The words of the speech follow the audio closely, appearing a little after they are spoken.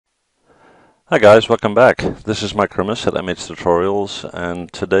Hi guys, welcome back. This is Mike Krimis at MH Tutorials,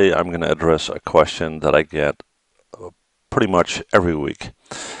 and today I'm going to address a question that I get pretty much every week.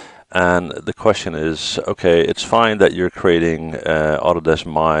 And the question is, okay, it's fine that you're creating Autodesk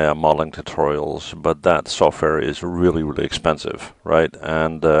Maya modeling tutorials, but that software is really, really expensive, right?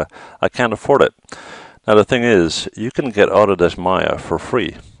 And I can't afford it. Now the thing is, you can get Autodesk Maya for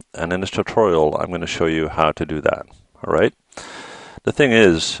free, and in this tutorial I'm going to show you how to do that, all right? The thing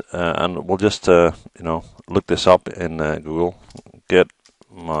is, and we'll just look this up in Google, get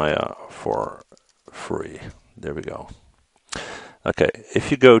Maya for free. There we go. Okay, if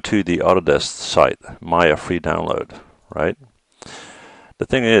you go to the Autodesk site, Maya free download, right? The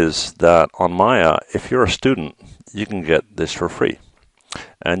thing is that on Maya, if you're a student, you can get this for free.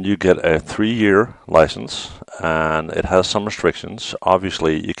 And you get a 3-year license, and it has some restrictions.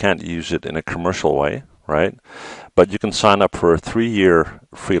 Obviously, you can't use it in a commercial way, right? But you can sign up for a 3-year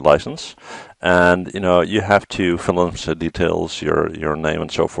free license, and you have to fill in some details, your name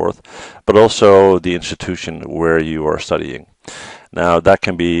and so forth, but also the institution where you are studying. Now that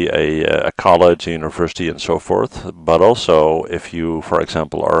can be a college, a university, and so forth, but also if you, for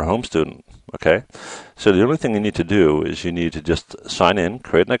example, are a home student. Okay, so the only thing you need to do is you need to just sign in,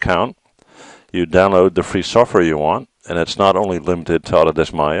 create an account, you download the free software you want, and it's not only limited to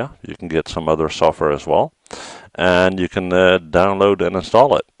Autodesk Maya, you can get some other software as well, and you can download and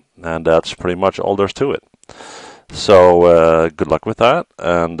install it, and that's pretty much all there's to it. So good luck with that,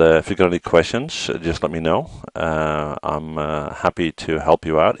 and if you've got any questions, just let me know. I'm happy to help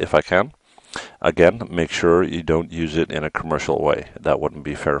you out if I can. Again, make sure you don't use it in a commercial way. That wouldn't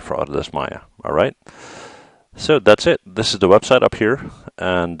be fair for Autodesk Maya. All right? So that's it. This is the website up here,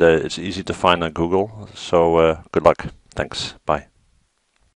 and it's easy to find on Google. So good luck. Thanks. Bye.